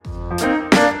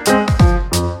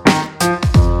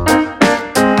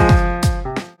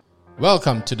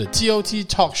Welcome to the TOT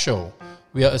TalkShow.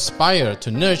 We are aspire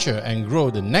to nurture and grow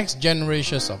the next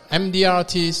generations of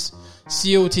MDRTs,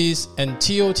 COTs and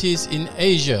TOTs in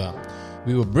Asia.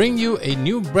 We will bring you a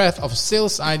new breadth of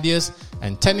sales ideas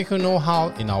and technical know-how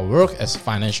in our work as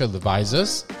financial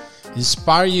advisors,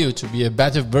 inspire you to be a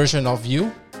better version of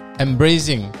you,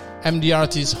 embracing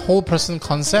MDRT's whole person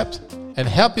concept, and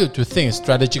help you to think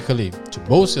strategically to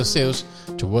boost your sales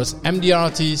towards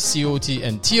MDRT, COT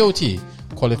and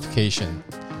TOT qualification.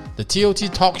 The TOT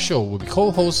Talk Show will be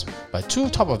co-hosted by two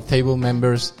top-of-the-table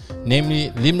members, namely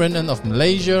Lim Ren of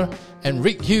Malaysia and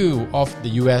Rick Hugh of the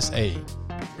USA.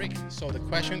 Rick, so the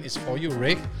question is for you,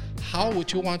 Rick. How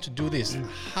would you want to do this?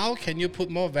 How can you put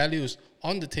more values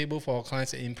on the table for our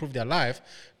clients and improve their life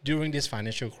during this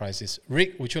financial crisis?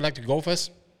 Rick, would you like to go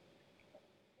first?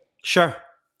 Sure.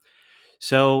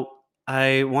 So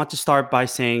I want to start by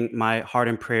saying my heart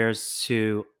and prayers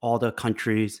to all the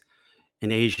countries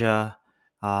in Asia,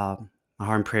 my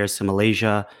heart and prayers to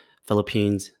Malaysia,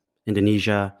 Philippines,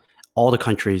 Indonesia, all the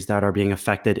countries that are being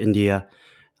affected, India,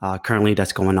 currently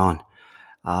that's going on.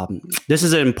 This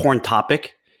is an important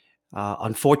topic.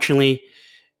 Unfortunately,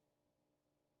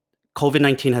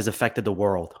 COVID-19 has affected the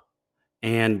world.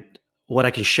 And what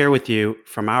I can share with you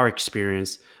from our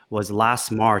experience was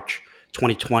last March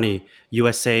 2020,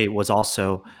 USA was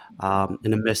also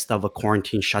in the midst of a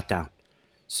quarantine shutdown.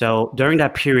 So during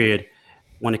that period,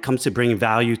 when it comes to bringing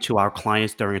value to our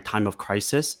clients during a time of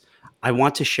crisis, I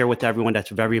want to share with everyone that's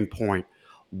very important.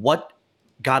 What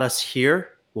got us here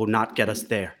will not get us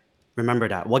there. Remember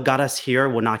that. What got us here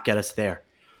will not get us there.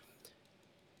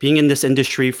 Being in this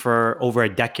industry for over a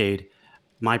decade,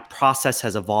 my process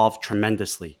has evolved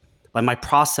tremendously. But my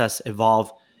process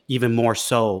evolved even more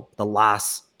so the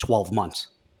last 12 months.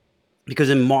 Because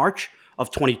in March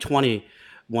of 2020,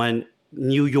 when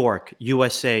New York,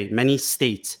 USA, many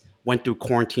states went through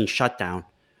quarantine shutdown,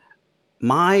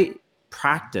 my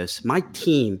practice, my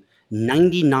team,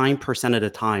 99% of the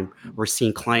time, we're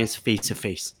seeing clients face to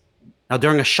face. Now,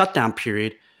 during a shutdown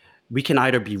period, we can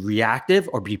either be reactive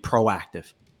or be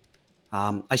proactive.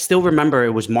 I still remember it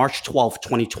was March 12th,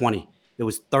 2020. It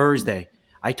was Thursday.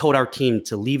 I told our team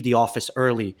to leave the office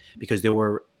early because there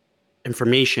were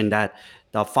information that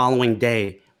the following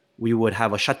day we would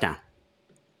have a shutdown.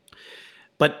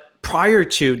 But prior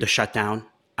to the shutdown,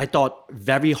 I thought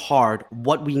very hard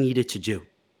what we needed to do.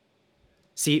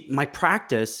 See, my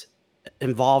practice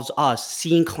involves us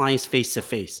seeing clients face to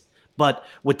face. But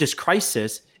with this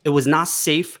crisis, it was not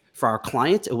safe for our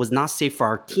clients. It was not safe for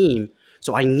our team.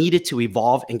 So I needed to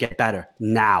evolve and get better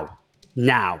now.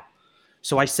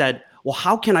 So I said, well,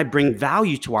 how can I bring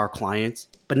value to our clients,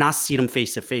 but not see them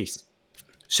face to face?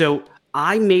 So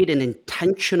I made an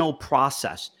intentional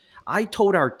process. I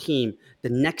told our team the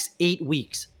next 8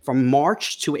 weeks, from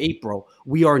March to April,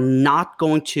 we are not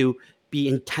going to be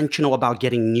intentional about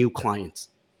getting new clients.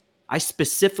 I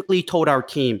specifically told our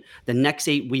team the next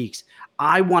 8 weeks,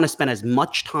 I want to spend as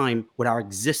much time with our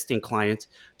existing clients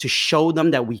to show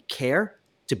them that we care,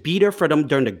 to be there for them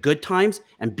during the good times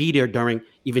and be there during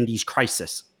even these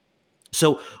crises.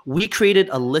 So we created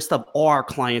a list of all our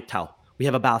clientele. We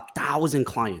have about 1,000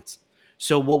 clients.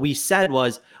 So what we said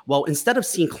was, well, instead of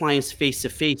seeing clients face to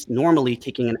face, normally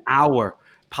taking an hour,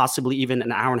 possibly even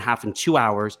an hour and a half and 2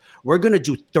 hours, we're going to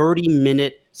do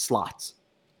 30-minute slots.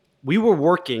 We were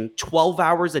working 12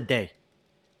 hours a day.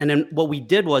 And then what we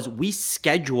did was we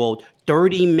scheduled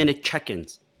 30-minute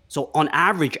check-ins. So on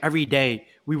average, every day,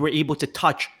 we were able to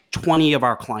touch 20 of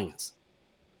our clients.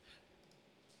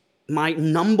 My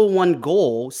number one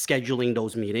goal scheduling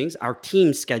those meetings, our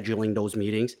team scheduling those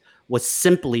meetings, was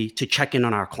simply to check in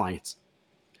on our clients.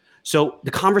 So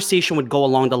the conversation would go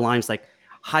along the lines like,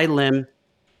 hi, Lim.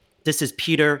 This is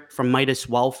Peter from Midas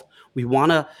Wealth. We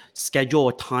want to schedule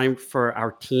a time for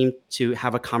our team to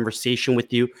have a conversation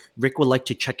with you. Rick would like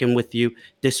to check in with you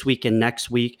this week and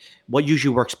next week. What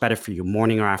usually works better for you,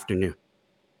 morning or afternoon?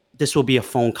 This will be a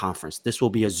phone conference. This will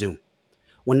be a Zoom.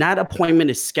 When that appointment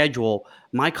is scheduled,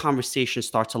 my conversation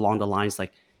starts along the lines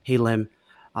like, hey, Lim,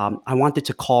 I wanted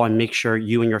to call and make sure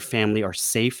you and your family are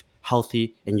safe,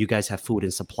 healthy, and you guys have food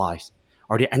and supplies.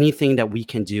 Are there anything that we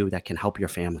can do that can help your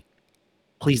family?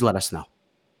 Please let us know.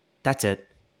 That's it.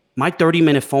 My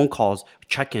 30-minute phone calls,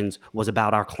 check-ins was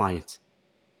about our clients,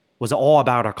 was all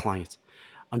about our clients.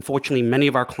 Unfortunately, many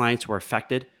of our clients were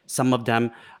affected. Some of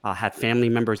them had family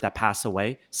members that passed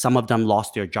away. Some of them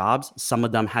lost their jobs. Some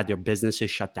of them had their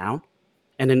businesses shut down.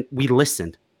 And then we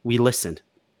listened.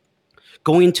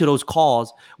 Going into those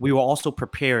calls, we were also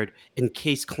prepared in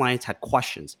case clients had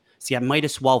questions. See, at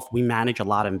Midas Wealth, we manage a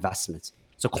lot of investments.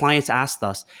 So clients asked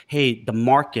us, hey, the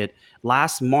market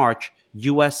last March,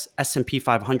 US S&P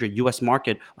 500, US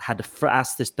market had the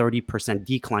fastest 30%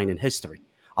 decline in history.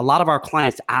 A lot of our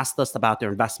clients asked us about their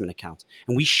investment accounts,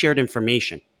 and we shared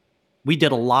information. We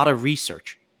did a lot of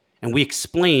research, and we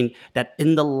explained that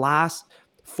in the last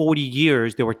 40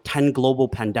 years, there were 10 global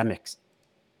pandemics.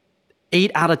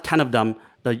 8 out of 10 of them,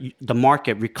 the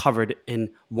market recovered in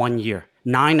 1 year.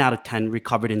 9 out of 10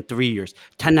 recovered in 3 years.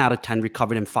 10 out of 10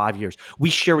 recovered in 5 years. We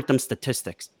share with them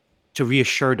statistics to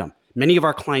reassure them. Many of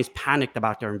our clients panicked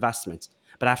about their investments,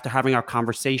 but after having our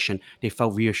conversation, they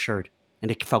felt reassured and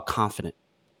they felt confident.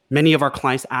 Many of our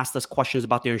clients asked us questions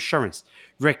about their insurance.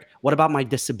 Rick, what about my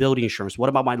disability insurance? What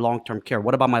about my long-term care?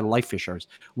 What about my life insurance?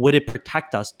 Would it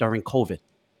protect us during COVID?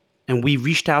 And we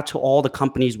reached out to all the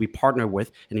companies we partner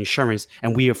with in insurance,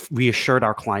 and we have reassured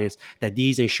our clients that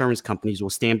these insurance companies will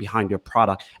stand behind their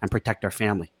product and protect their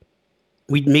family.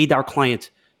 We made our clients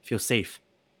feel safe,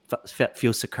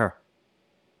 feel secure.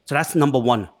 So that's number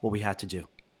one, what we had to do.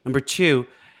 Number two,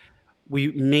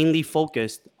 we mainly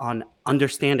focused on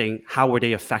understanding how were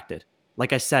they affected.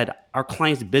 Like I said, our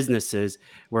clients' businesses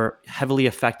were heavily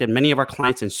affected. Many of our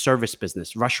clients in service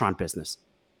business, restaurant business.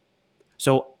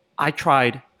 So I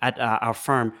tried at our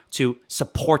firm to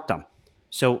support them.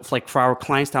 So like for our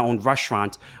clients that own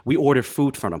restaurants, we ordered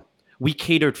food from them. We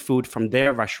catered food from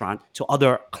their restaurant to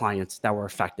other clients that were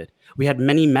affected. We had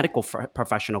many medical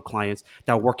professional clients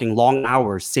that were working long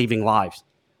hours, saving lives.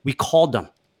 We called them.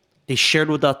 They shared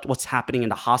with us what's happening in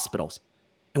the hospitals,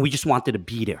 and we just wanted to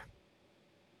be there.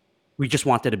 We just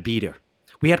wanted to be there.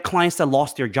 We had clients that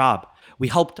lost their job. We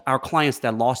helped our clients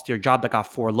that lost their job, that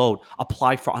got furloughed,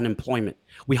 apply for unemployment.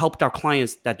 We helped our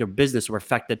clients that their business were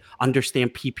affected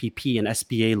understand PPP and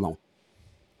SBA loan.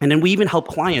 And then we even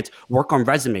helped clients work on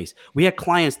resumes. We had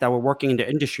clients that were working in the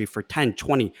industry for 10,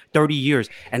 20, 30 years,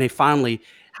 and they finally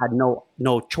had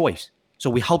no choice. So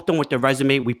we helped them with their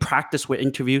resume. We practiced with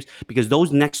interviews because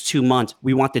those next 2 months,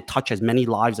 we want to touch as many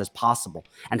lives as possible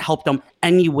and help them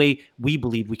any way we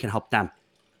believe we can help them.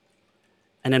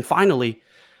 And then finally,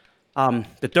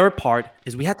 the third part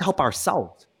is we had to help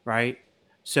ourselves, right?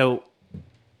 So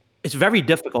it's very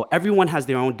difficult. Everyone has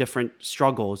their own different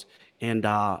struggles and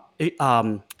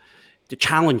the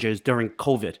challenges during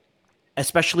COVID,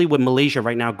 especially with Malaysia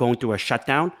right now going through a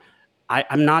shutdown.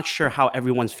 I'm not sure how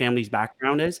everyone's family's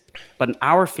background is, but in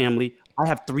our family, I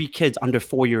have 3 kids under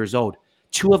 4 years old.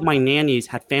 2 of my nannies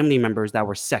had family members that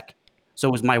were sick. So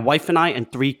it was my wife and I and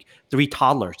three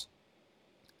toddlers.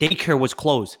 Daycare was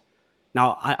closed.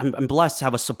 Now, I'm blessed to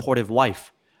have a supportive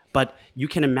wife, but you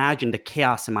can imagine the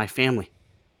chaos in my family,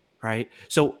 right?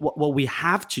 So what we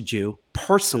have to do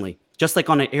personally, just like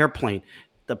on an airplane,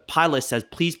 the pilot says,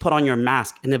 please put on your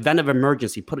mask. In the event of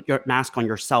emergency, put your mask on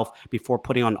yourself before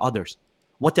putting on others.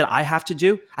 What did I have to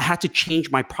do? I had to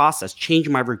change my process, change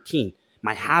my routine,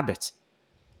 my habits,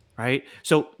 right?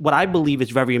 So what I believe is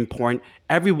very important,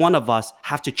 every one of us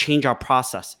have to change our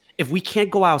process. If we can't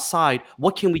go outside,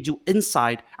 what can we do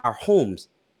inside our homes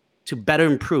to better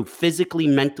improve physically,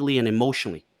 mentally, and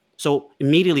emotionally? So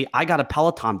immediately, I got a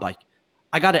Peloton bike.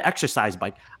 I got an exercise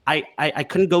bike. I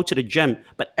couldn't go to the gym,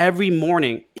 but every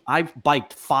morning I've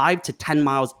biked 5 to 10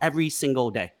 miles every single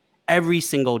day,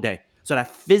 so that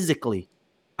physically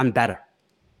I'm better.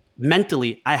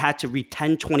 Mentally, I had to read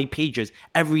 10, 20 pages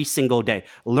every single day,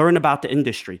 learn about the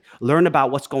industry, learn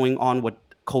about what's going on with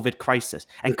COVID crisis,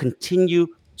 and continue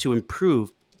to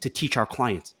improve to teach our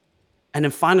clients. And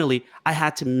then finally, I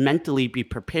had to mentally be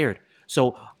prepared.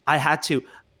 So I had to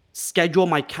schedule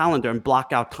my calendar and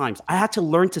block out times. I had to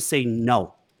learn to say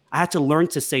no.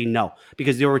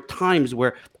 Because there were times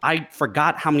where I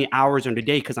forgot how many hours in the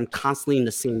day because I'm constantly in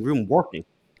the same room working.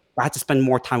 I had to spend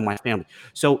more time with my family.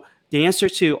 So the answer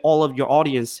to all of your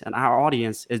audience and our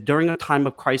audience is during a time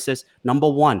of crisis, number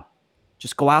one,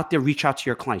 just go out there, reach out to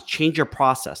your clients, change your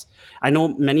process. I know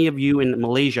many of you in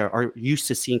Malaysia are used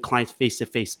to seeing clients face to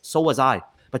face. So was I.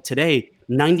 But today,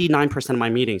 99% of my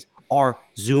meetings are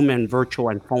Zoom and virtual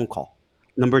and phone call.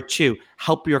 Number two,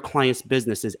 help your clients'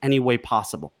 businesses any way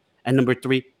possible. And number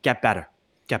three, get better.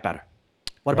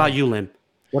 What about you, Lim?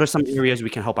 What are some areas we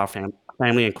can help our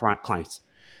family and clients?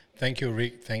 Thank you,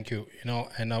 Rick. Thank you.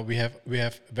 And we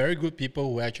have very good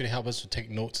people who actually help us to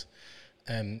take notes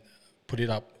and put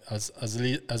it up. As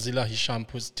Azila Hisham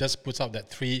puts up that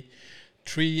three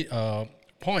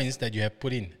points that you have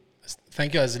put in.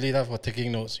 Thank you, Azila, for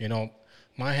taking notes.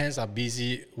 My hands are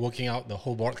busy working out the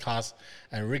whole broadcast,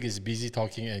 and Rick is busy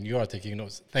talking, and you are taking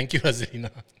notes. Thank you,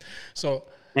 Azila. So,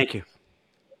 thank you.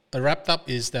 A wrapped up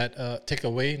is that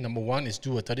takeaway number one is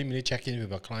do a 30-minute check-in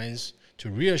with our clients to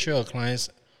reassure our clients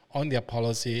on their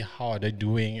policy, how are they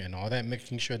doing and all that,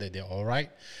 making sure that they're all right.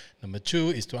 Number 2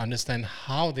 is to understand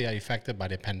how they are affected by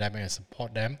the pandemic and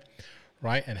support them,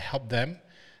 right, and help them.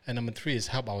 And number 3 is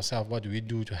help ourselves. What do we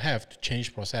do to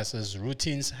change processes,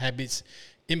 routines, habits,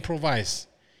 improvise,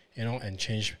 and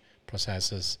change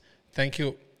processes. Thank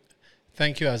you,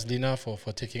 Aslina, for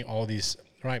taking all these.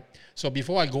 Right. So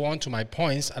before I go on to my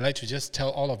points, I'd like to just tell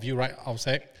all of you right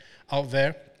out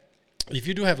there, if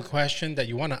you do have a question that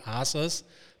you want to ask us,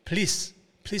 please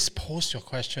post your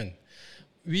question.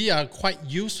 We are quite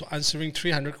used to answering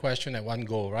 300 questions at one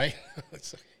go, right?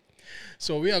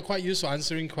 So we are quite used to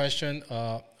answering questions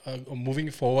moving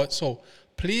forward. So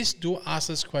please do ask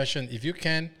us questions. If you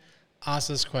can, ask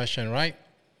us questions, right?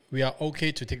 We are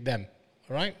okay to take them,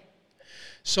 all right?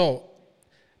 So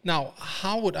now,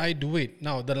 how would I do it?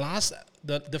 Now,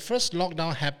 the first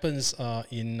lockdown happens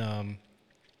in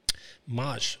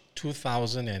March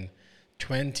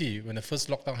 2020, when the first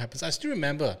lockdown happens. I still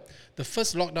remember the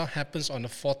first lockdown happens on the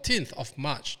 14th of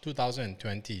March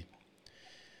 2020.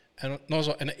 And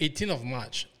also on the 18th of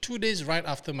March, 2 days right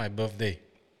after my birthday.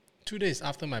 2 days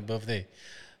after my birthday,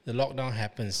 the lockdown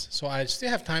happens. So I still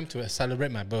have time to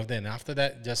celebrate my birthday, and after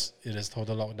that, it is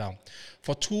total lockdown.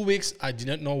 For 2 weeks, I did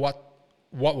not know what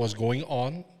was going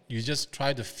on. You just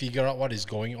try to figure out what is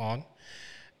going on.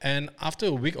 And after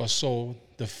a week or so,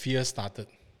 the fear started.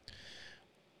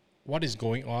 What is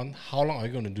going on? How long are we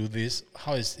going to do this?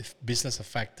 How is business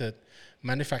affected?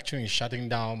 Manufacturing is shutting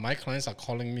down. My clients are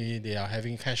calling me. They are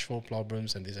having cash flow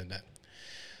problems and this and that.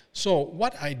 So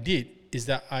what I did is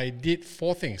that I did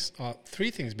 4 things,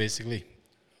 3 things basically.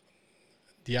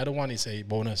 The other one is a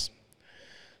bonus.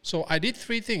 So I did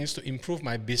 3 things to improve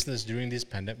my business during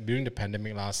the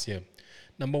pandemic last year.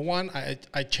 Number 1,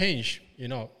 I changed,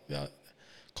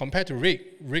 compared to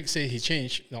Rick. Rick said he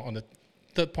changed on the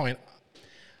third point.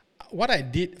 What I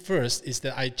did first is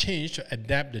that I changed to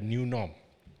adapt the new norm.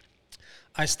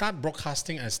 I start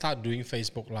broadcasting and start doing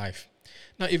Facebook Live.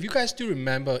 Now, if you guys still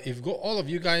remember, all of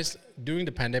you guys during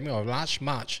the pandemic or last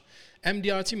March,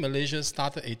 MDRT Malaysia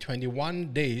started a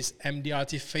 21 days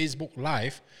MDRT Facebook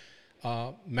Live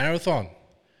marathon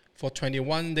for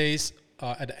 21 days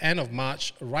at the end of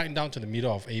March, right down to the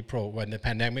middle of April, when the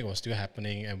pandemic was still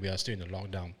happening and we are still in the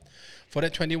lockdown. For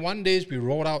that 21 days, we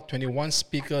rolled out 21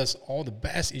 speakers, all the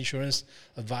best insurance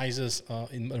advisors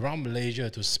around Malaysia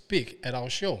to speak at our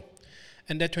show.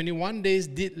 And that 21 days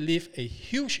did leave a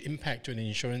huge impact to the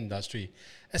insurance industry,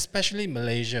 especially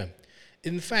Malaysia.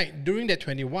 In fact, during that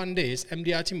 21 days,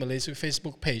 MDRT Malaysia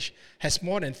Facebook page has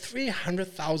more than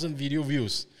 300,000 video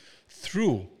views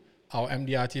through our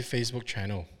MDRT Facebook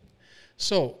channel.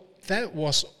 So that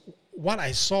was what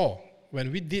I saw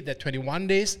when we did that 21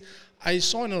 days. I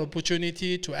saw an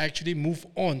opportunity to actually move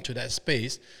on to that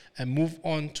space and move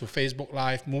on to Facebook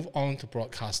Live, move on to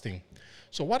broadcasting.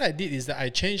 So what I did is that I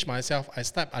changed myself. I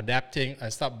started adapting. I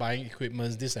started buying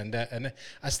equipment, this and that. And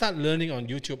I started learning on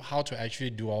YouTube how to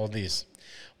actually do all this.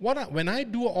 When I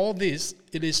do all this,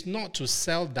 it is not to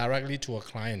sell directly to a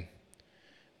client.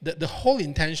 The whole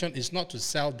intention is not to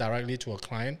sell directly to a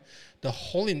client. The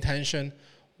whole intention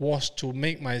was to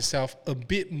make myself a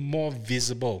bit more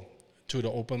visible to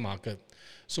the open market.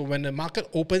 So when the market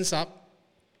opens up,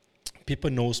 people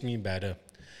knows me better.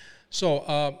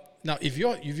 So now, if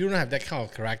you don't have that kind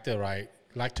of character, right,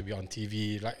 like to be on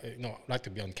TV, like to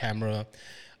be on camera,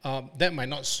 that might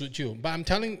not suit you. But I'm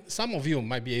telling some of you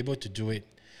might be able to do it.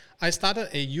 I started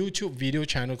a YouTube video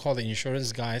channel called The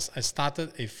Insurance Guys. I started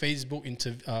a Facebook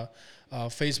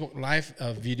Live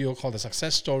video called The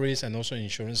Success Stories and also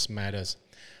Insurance Matters.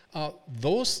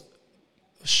 Those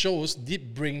shows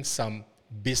did bring some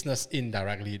business in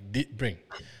directly,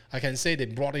 I can say they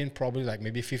brought in probably like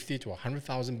maybe 50 to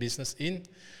 100,000 business in.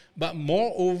 But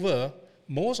moreover,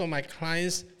 most of my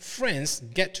clients' friends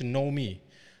get to know me.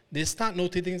 They start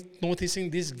noticing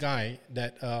this guy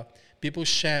that people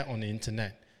share on the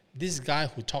internet. This guy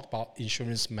who talk about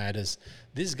insurance matters.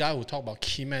 This guy who talk about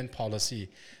keyman policy.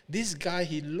 This guy,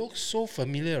 he looks so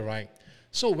familiar, right?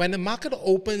 So when the market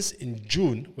opens in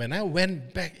June, when I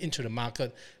went back into the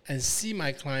market and see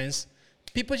my clients,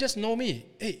 people just know me.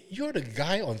 Hey, you're the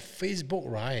guy on Facebook,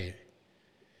 right?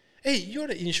 Hey, you're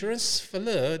the insurance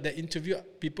fella that interview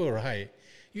people, right?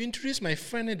 You introduced my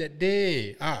friend that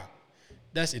day.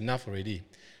 That's enough already.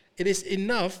 It is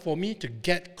enough for me to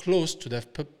get close to the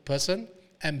person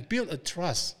and build a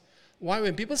trust. Why?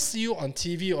 When people see you on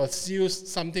TV or see you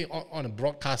something on a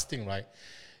broadcasting, right,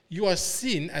 you are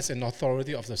seen as an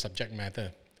authority of the subject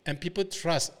matter. And people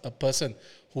trust a person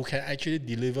who can actually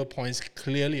deliver points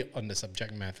clearly on the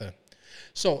subject matter.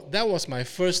 So that was my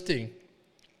first thing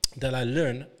that I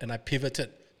learned and I pivoted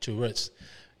towards.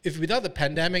 If without the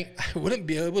pandemic, I wouldn't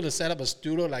be able to set up a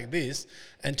studio like this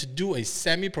and to do a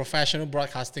semi-professional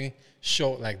broadcasting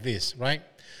show like this, right?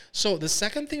 So the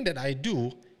second thing that I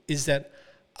do is that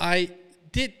I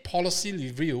did policy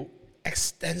review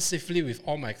extensively with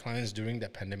all my clients during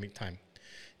that pandemic time.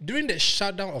 During that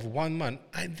shutdown of 1 month,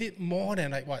 I did more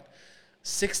than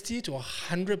 60 to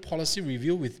 100 policy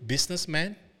review with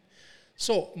businessmen.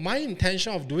 So my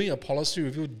intention of doing a policy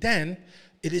review then,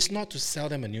 it is not to sell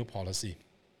them a new policy.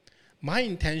 My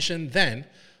intention then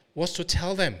was to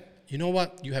tell them, you know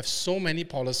what, you have so many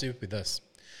policies with us.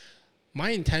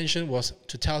 My intention was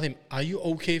to tell him, are you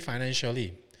okay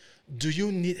financially? Do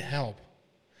you need help?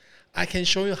 I can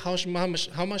show you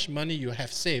how much money you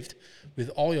have saved with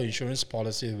all your insurance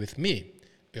policies with me,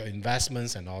 your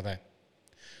investments and all that.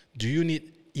 Do you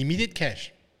need immediate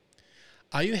cash?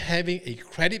 Are you having a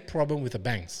credit problem with the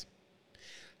banks?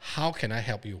 How can I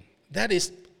help you? That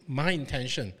is my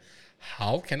intention.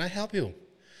 How can I help you?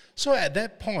 So at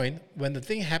that point, when the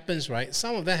thing happens, right,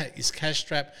 some of that is cash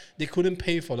strapped. They couldn't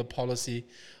pay for the policy.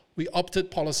 We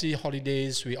opted policy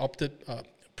holidays. We opted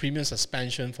premium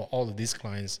suspension for all of these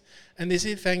clients. And they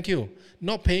say, thank you.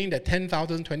 Not paying that $10,000,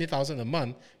 $20,000 a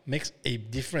month makes a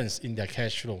difference in their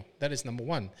cash flow. That is number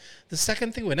one. The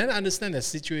second thing, when I understand the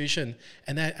situation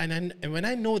and when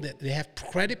I know that they have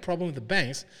credit problem with the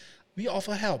banks, we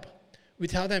offer help. We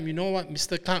tell them, you know what,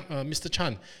 Mr.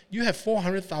 Chan, you have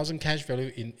 400,000 cash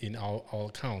value in our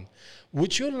account.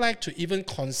 Would you like to even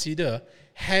consider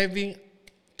having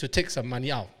to take some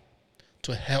money out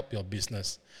to help your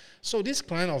business? So this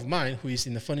client of mine, who is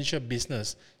in the furniture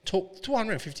business, took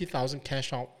 250,000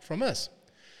 cash out from us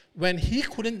when he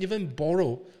couldn't even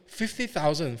borrow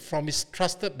 50,000 from his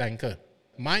trusted banker.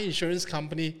 My insurance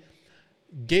company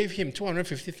gave him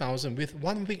 250,000 with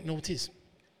 1 week notice,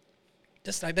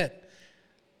 just like that.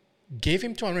 Gave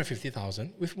him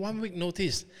 250,000 with 1 week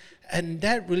notice. And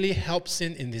that really helps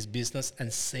him in this business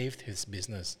and saved his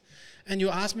business. And you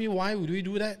ask me, why would we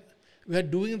do that? We are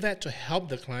doing that to help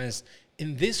the clients.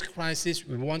 In this crisis,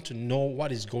 we want to know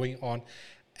what is going on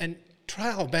and try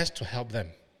our best to help them.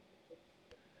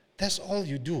 That's all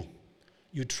you do.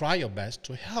 You try your best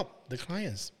to help the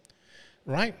clients,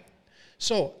 right?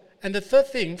 So, and the third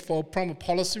thing, from a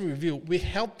policy review, we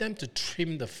help them to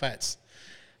trim the fats.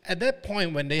 At that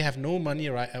point, when they have no money,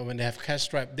 right, and when they have cash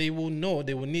strapped, they will know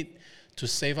they will need to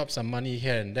save up some money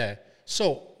here and there.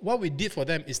 So what we did for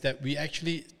them is that we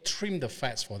actually trim the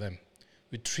fats for them.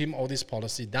 We trim all this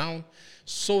policy down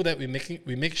so that we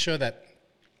make sure that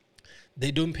they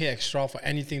don't pay extra for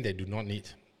anything they do not need.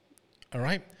 All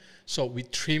right? So we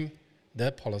trim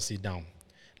the policy down.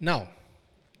 Now,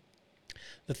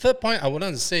 the third point I want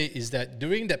to say is that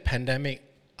during the pandemic,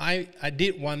 I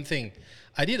did one thing.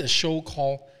 I did a show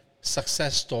called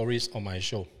Success Stories on my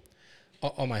show,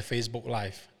 on my Facebook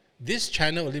Live. This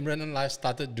channel, Limran Live,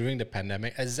 started during the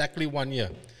pandemic, exactly 1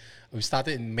 year. We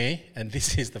started in May, and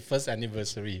this is the first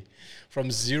anniversary. From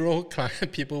 0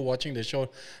 people watching the show,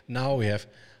 now we have,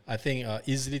 I think,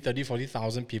 easily 30,000,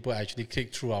 40,000 people actually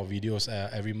click through our videos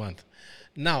every month.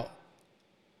 Now,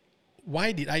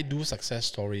 why did I do Success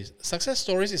Stories? Success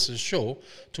Stories is a show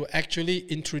to actually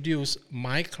introduce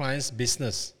my client's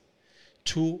business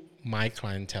to my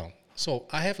clientele. So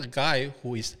I have a guy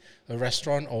who is a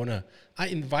restaurant owner. I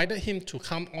invited him to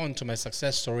come on to my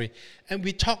success story, and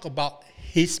we talk about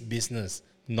his business,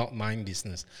 not my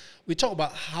business. We talk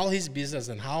about how his business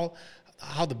and how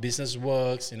the business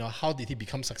works. You know, how did he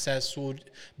become successful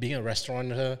being a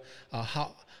restaurateur?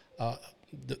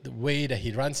 The way that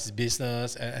he runs his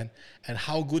business and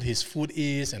how good his food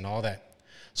is and all that.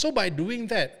 So by doing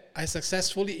that, I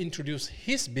successfully introduced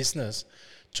his business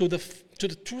to the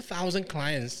 2,000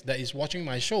 clients that is watching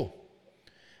my show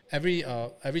every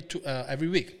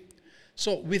week.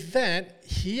 So with that,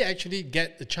 he actually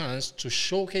get the chance to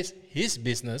showcase his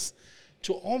business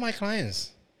to all my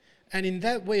clients. And in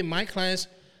that way, my clients,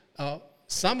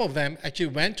 some of them actually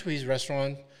went to his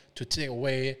restaurant to take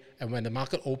away, and when the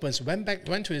market opens, went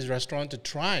to his restaurant to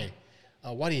try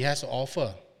what he has to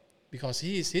offer, because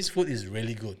his food is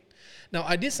really good. Now,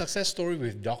 I did success story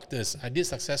with doctors. I did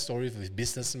success stories with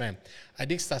businessmen. I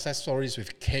did success stories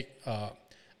with cake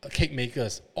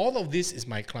makers. All of this is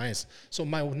my clients. So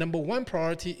my number one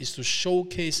priority is to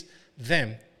showcase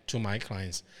them to my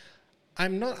clients.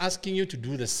 I'm not asking you to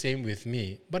do the same with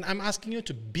me, but I'm asking you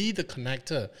to be the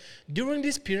connector. During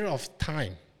this period of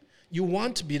time, you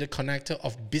want to be the connector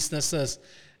of businesses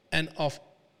and of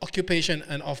occupation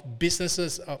and of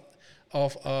businesses,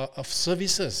 of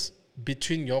services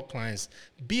between your clients.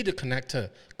 Be the connector.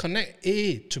 Connect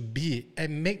A to B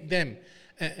and make them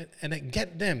and then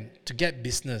get them to get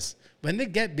business. When they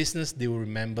get business, they will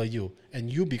remember you,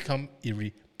 and you become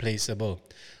irreplaceable.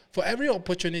 For every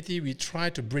opportunity, we try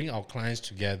to bring our clients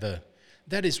together.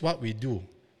 That is what we do.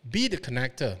 Be the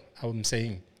connector, I'm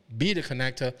saying. Be the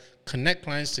connector, connect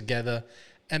clients together,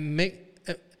 and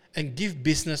and give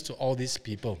business to all these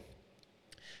people.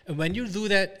 And when you do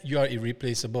that, you are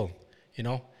irreplaceable,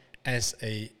 as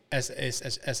a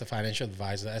financial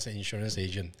advisor, as an insurance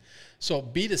agent. So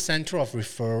be the center of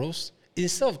referrals.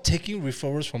 Instead of taking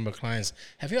referrals from your clients,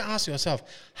 have you asked yourself,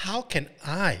 how can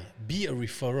I be a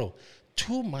referral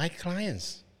to my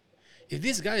clients? If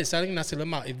this guy is selling nasi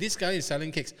lemak, if this guy is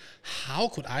selling cakes, how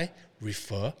could I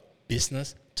refer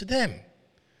business to them?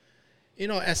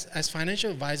 As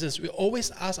financial advisors, we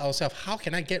always ask ourselves, how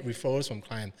can I get referrals from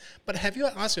clients? But have you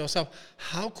asked yourself,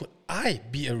 how could I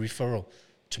be a referral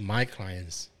to my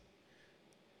clients?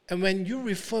 And when you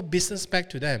refer business back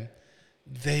to them,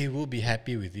 they will be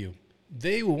happy with you.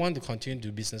 They will want to continue to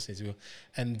do business with you,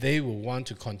 and they will want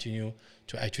to continue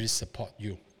to actually support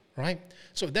you, right?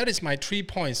 So that is my 3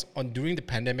 points on during the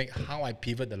pandemic, how I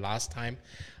pivoted the last time.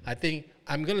 I think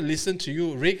I'm going to listen to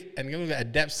you, Rick, and I'm going to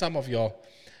adapt some of your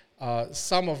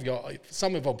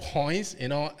points,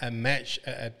 and match.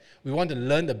 We want to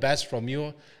learn the best from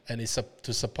you, and it's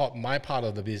to support my part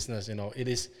of the business. It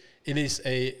is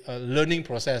a learning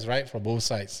process, right, for both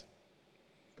sides.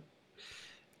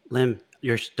 Lim,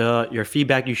 your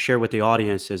feedback you share with the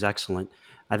audience is excellent.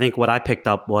 I think what I picked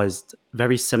up was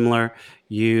very similar.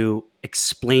 You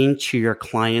explain to your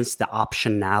clients the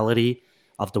optionality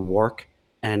of the work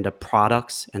and the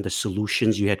products and the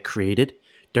solutions you had created.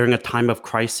 During a time of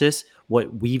crisis,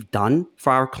 what we've done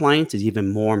for our clients is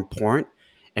even more important,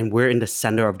 and we're in the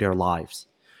center of their lives.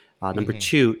 Number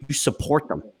two, you support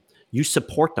them. You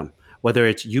support them. Whether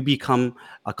it's you become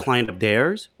a client of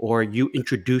theirs or you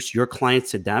introduce your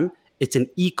clients to them, it's an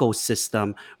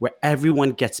ecosystem where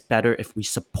everyone gets better if we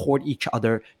support each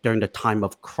other during the time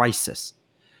of crisis.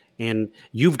 And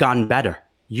you've gotten better.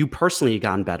 You personally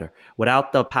gotten better.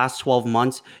 Without the past 12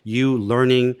 months, you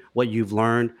learning what you've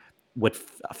learned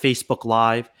with Facebook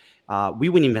Live, we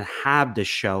wouldn't even have this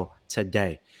show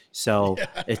today. So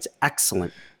It's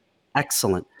excellent.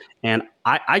 Excellent. And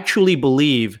I truly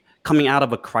believe coming out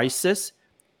of a crisis,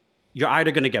 you're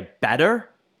either going to get better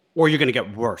or you're going to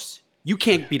get worse. You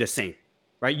can't be the same,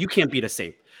 right? You can't be the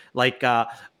same. Like,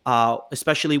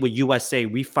 especially with USA,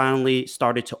 we finally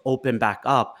started to open back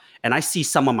up. And I see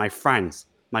some of my friends,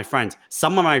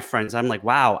 I'm like,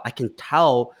 wow, I can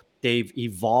tell they've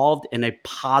evolved in a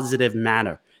positive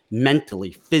manner,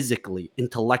 mentally, physically,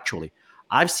 intellectually.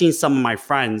 I've seen some of my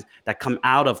friends that come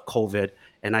out of COVID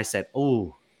and I said,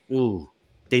 ooh,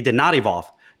 they did not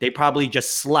evolve. They probably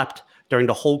just slept during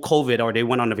the whole COVID or they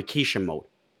went on a vacation mode.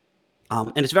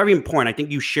 And it's very important. I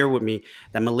think you shared with me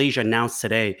that Malaysia announced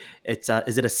today, is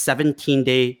it a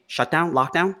 17-day shutdown,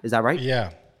 lockdown? Is that right?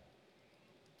 Yeah.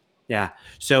 Yeah.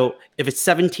 So if it's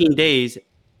 17 days,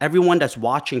 everyone that's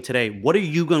watching today, what are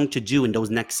you going to do in those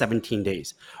next 17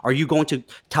 days? Are you going to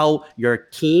tell your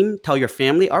team, tell your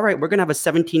family, all right, we're going to have a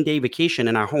 17-day vacation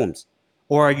in our homes?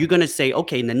 Or are you going to say,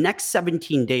 okay, in the next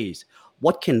 17 days,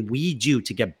 what can we do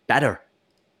to get better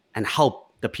and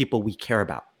help the people we care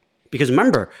about? Because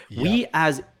remember, we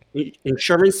as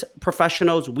insurance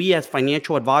professionals, we as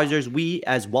financial advisors, we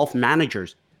as wealth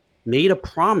managers made a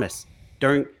promise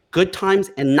during good times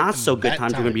and not so good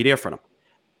times. We're going to be there for them.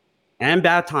 And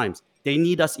bad times. They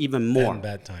need us even more. And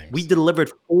bad times. We delivered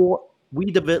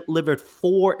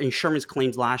four insurance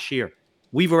claims last year.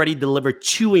 We've already delivered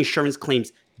 2 insurance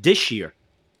claims this year,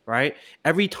 right?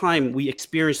 Every time we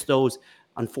experience those,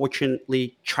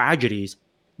 unfortunately, tragedies,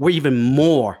 we're even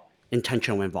more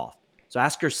intentionally involved. So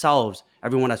ask yourselves,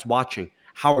 everyone that's watching,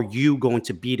 how are you going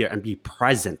to be there and be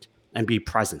present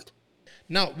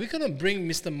Now, we're going to bring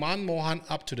Mr. Man Mohan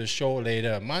up to the show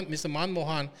later. Mr. Man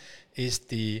Mohan is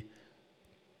the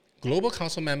Global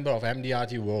Council member of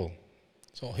MDRT World.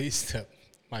 So he's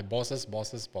my boss's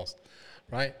boss,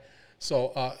 right?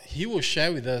 So he will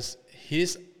share with us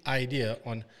his idea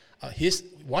on his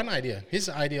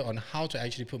idea on how to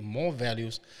actually put more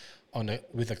values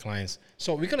with the clients.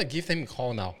 So we're going to give him a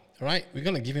call now, right? We're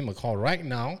going to give him a call right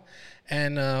now,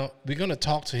 and we're going to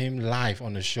talk to him live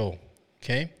on the show,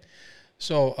 okay?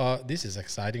 So this is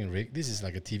exciting, Rick. This is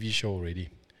like a TV show already.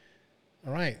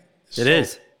 All right. It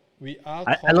is.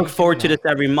 I look forward to this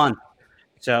every month.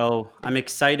 So I'm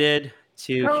excited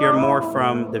to hear more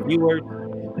from the viewers.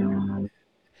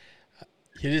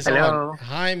 Here is Hello. on.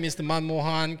 Hi, Mr. Man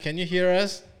Mohan. Can you hear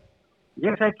us?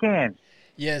 Yes, I can.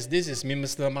 Yes, this is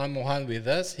Mr. Man Mohan with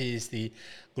us. He is the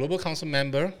Global Council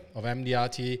member of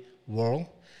MDRT World.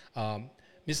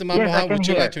 Mr. Yes, I Mohan, can would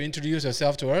you hear. like to introduce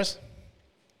yourself to us?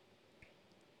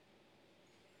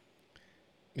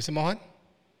 Mr. Mohan?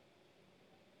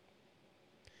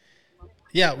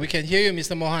 Yeah, we can hear you,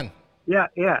 Mr. Mohan. Yeah,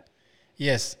 yeah.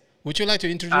 Yes. Would you like to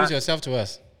Uh, introduce yourself to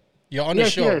us? You're on the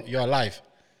yes, show. yes. You're live.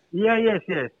 Yeah, yes,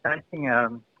 yes. I think uh,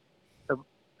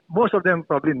 most of them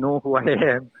probably know who I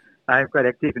am. I'm quite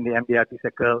active in the MDRT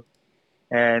circle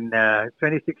and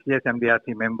 26 years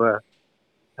MDRT member.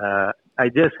 I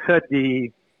just heard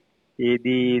the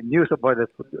news about the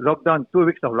lockdown, 2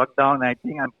 weeks of lockdown. I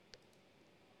think I'm.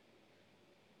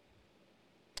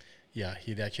 Yeah,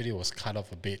 he actually was cut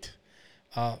off a bit.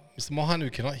 Mr. Mohan, we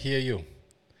cannot hear you.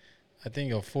 I think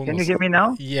your phone Can you was. hear me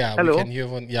now? Yeah, we Hello? can hear.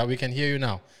 Yeah, we can hear you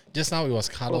now. Just now it was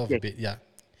cut off a Okay. bit. Yeah.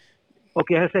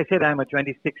 Okay, as I said, I'm a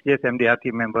 26 years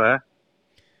MDRT member.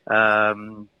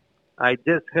 Um, I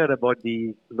just heard about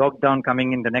the lockdown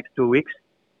coming in the next 2 weeks.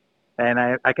 And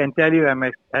I can tell you,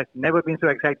 I've never been so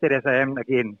excited as I am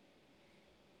again.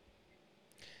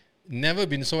 Never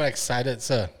been so excited,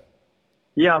 sir.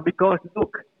 Yeah, because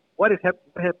look, what is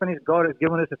happening is God has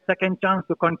given us a second chance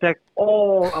to contact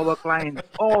all our clients,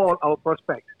 all our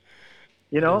prospects.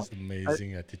 You That know, is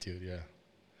amazing attitude. Yeah.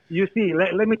 you see,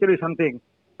 let me tell you something.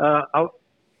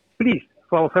 Please,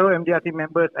 for our fellow MDRT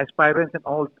members, aspirants, and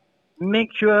all, make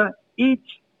sure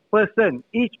each person,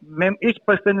 each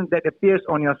person that appears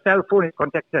on your cell phone is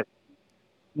contacted.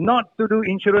 Not to do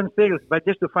insurance sales, but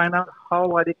just to find out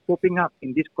how are they coping up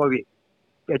in this COVID,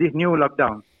 this new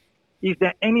lockdown. Is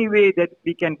there any way that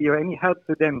we can be of any help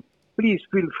to them? Please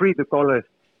feel free to call us.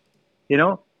 You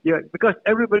know, yeah, because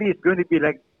everybody is going to be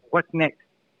like, what's next?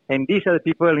 And these are the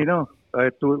people,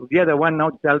 we are the one now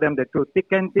to tell them that through thick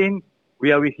and thin,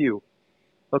 we are with you.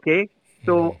 Okay?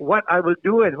 So what I will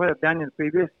do and what I've done in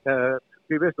previous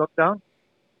lockdown,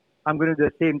 I'm going to do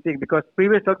the same thing because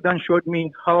previous lockdown showed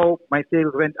me how my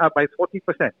sales went up by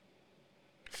 40%.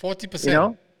 40%. You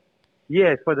know?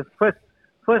 Yes, for the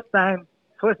first time,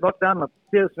 first lockdown, my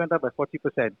sales went up by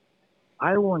 40%.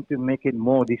 I want to make it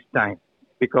more this time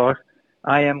because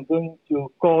I am going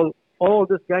to call all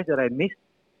those guys that I missed,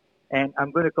 and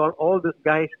I'm going to call all those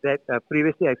guys that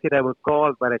previously I said I would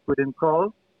call, but I couldn't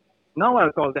call. Now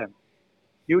I'll call them.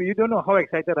 You don't know how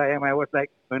excited I am. I was like,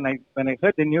 when I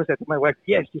heard the news, I told my wife,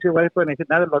 yes. She said, what happened? I said,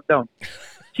 another lockdown.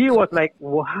 She was like,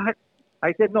 what?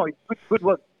 I said, no, it's good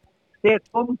work. Stay at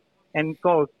home and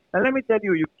call. And let me tell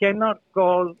you, you cannot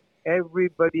call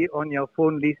everybody on your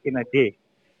phone list in a day.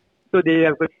 So they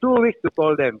have got 2 weeks to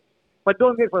call them. But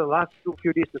don't wait for the last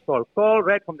few days to call. Call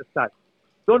right from the start.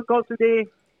 Don't call today.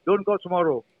 Don't call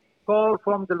tomorrow. Call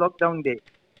from the lockdown day.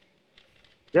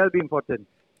 That'll be important.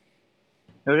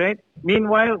 All right.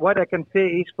 Meanwhile, what I can say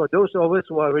is for those of us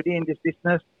who are already in this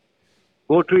business,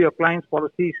 go through your clients'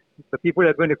 policies. The people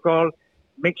you're going to call,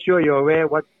 make sure you're aware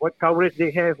what coverage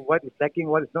they have, what is lacking,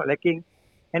 what is not lacking.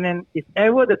 And then if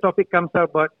ever the topic comes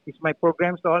up about is my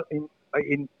programs all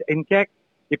in check,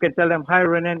 you can tell them, hi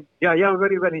Renan, yeah,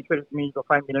 very well insured with me. You got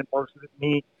 5 million policy with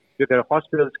me. You got a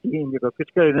hospital scheme. You got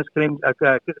critical illness claims,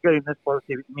 critical illness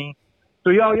policy with me.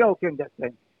 So you're okay in that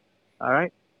sense. All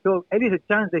right. So at least a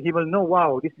chance that he will know,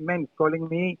 wow, this man is calling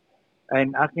me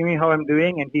and asking me how I'm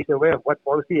doing, and he's aware of what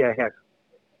policy I have.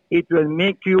 It will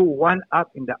make you one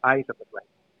up in the eyes of the client.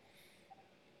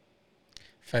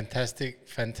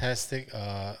 Fantastic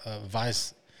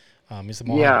advice, Mr.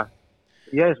 Mohan. Yeah.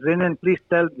 Yes, Renan, please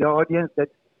tell the audience that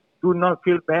do not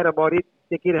feel bad about it.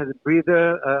 Take it as a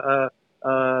breather,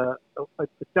 a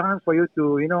chance for you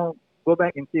to, go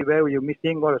back and see where you're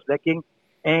missing, what was lacking,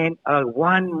 and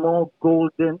one more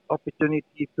golden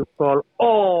opportunity to call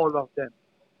all of them.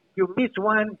 If you miss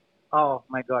one, oh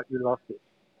my God, you lost it.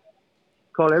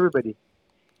 Call everybody.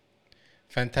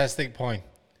 Fantastic point,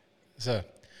 sir.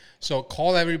 So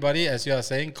call everybody, as you are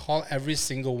saying, call every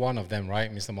single one of them,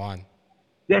 right, Mr. Mohan?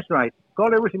 That's right.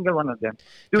 Call every single one of them.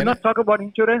 Do Can not talk about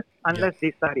insurance Yeah. unless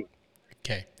they study.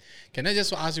 Okay. Can I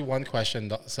just ask you one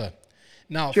question, sir?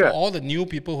 Now, for Sure. all the new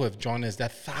people who have joined us, there are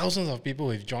thousands of people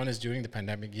who have joined us during the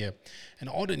pandemic year, and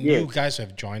all the Yes. new guys who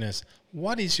have joined us,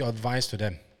 what is your advice to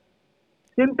them?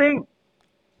 Same thing.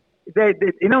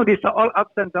 These are all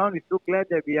ups and downs. We're so glad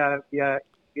that we are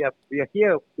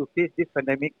here to face this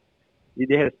pandemic.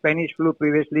 They had Spanish flu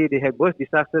previously. They had worse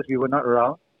disasters. We were not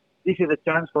around. This is a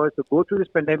chance for us to go through this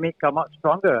pandemic, come out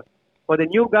stronger. For the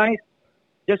new guys,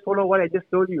 just follow what I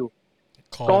just told you.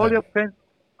 Call them. your friends.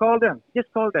 Call them.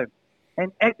 Just call them.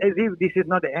 And act as if this is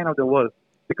not the end of the world.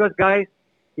 Because, guys,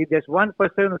 if there's one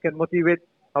person who can motivate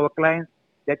our clients,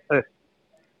 that's us.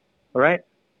 All right?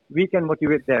 We can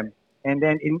motivate them. And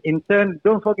then in turn,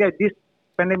 don't forget, this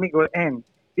pandemic will end.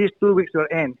 These 2 weeks will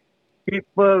end.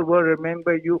 people will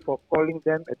remember you for calling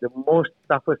them at the most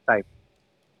toughest time.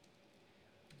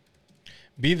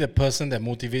 Be the person that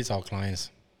motivates our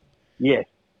clients. Yes.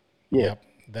 Yes. Yep,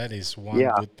 that is one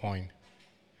Yeah. good point.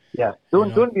 Yeah. You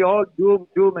know? Don't be all doom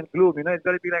and gloom. It's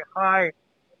got to be like, hi,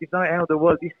 it's not the end of the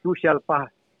world. This too shall pass.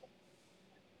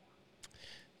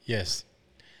 Yes.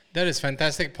 That is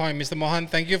fantastic point, Mr. Mohan.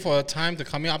 Thank you for your time to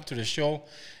coming up to the show.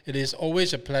 It is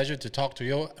always a pleasure to talk to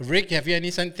you. Rick, have you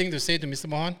anything to say to Mr.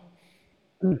 Mohan?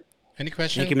 Any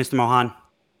question? Thank you, Mr. Mohan.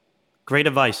 Great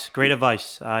advice. Great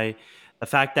advice. The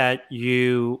fact that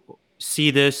you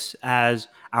see this as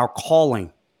our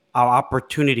calling, our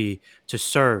opportunity to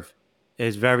serve,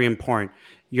 is very important.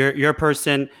 You're a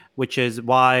person, which is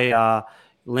why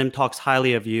Lim talks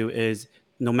highly of you. Is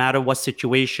no matter what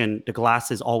situation, the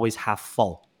glass is always half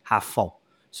full, half full.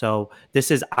 So this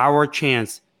is our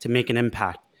chance to make an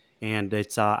impact, and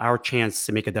it's our chance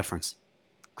to make a difference.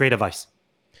 Great advice.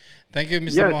 Thank you,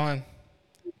 Mr. Yes. Mohan.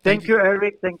 Thank you,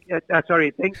 Eric. Thank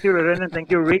you, Renan.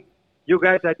 Thank you, Rick. You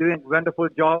guys are doing a wonderful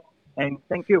job, and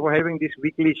thank you for having this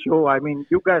weekly show. I mean,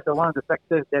 you guys are one of the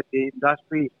sectors that the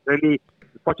industry is really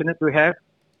fortunate to have,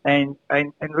 and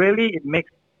really it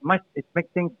makes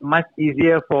things much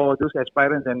easier for those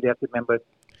aspirants and their team members.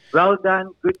 Well done,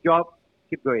 good job.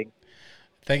 Keep going.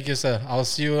 Thank you, sir. I'll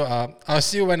see you. I'll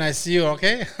see you when I see you.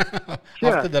 Okay.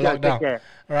 Sure. After the Yeah, lockdown. take care.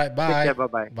 All right. Bye. Take care.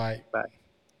 Bye-bye. Bye. Bye.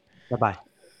 Bye-bye.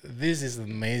 This is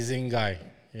an amazing guy.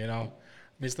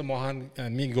 Mr. Mohan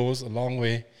and me goes a long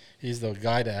way. He's the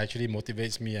guy that actually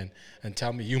motivates me and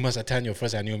tell me you must attend your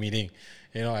first annual meeting,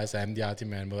 as an MDRT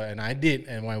member. And I did.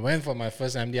 And when I went for my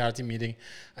first MDRT meeting,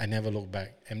 I never looked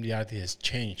back. MDRT has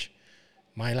changed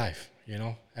my life.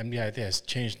 MDRT has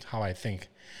changed how I think.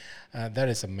 That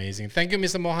is amazing. Thank you,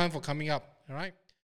 Mr. Mohan, for coming up. All right.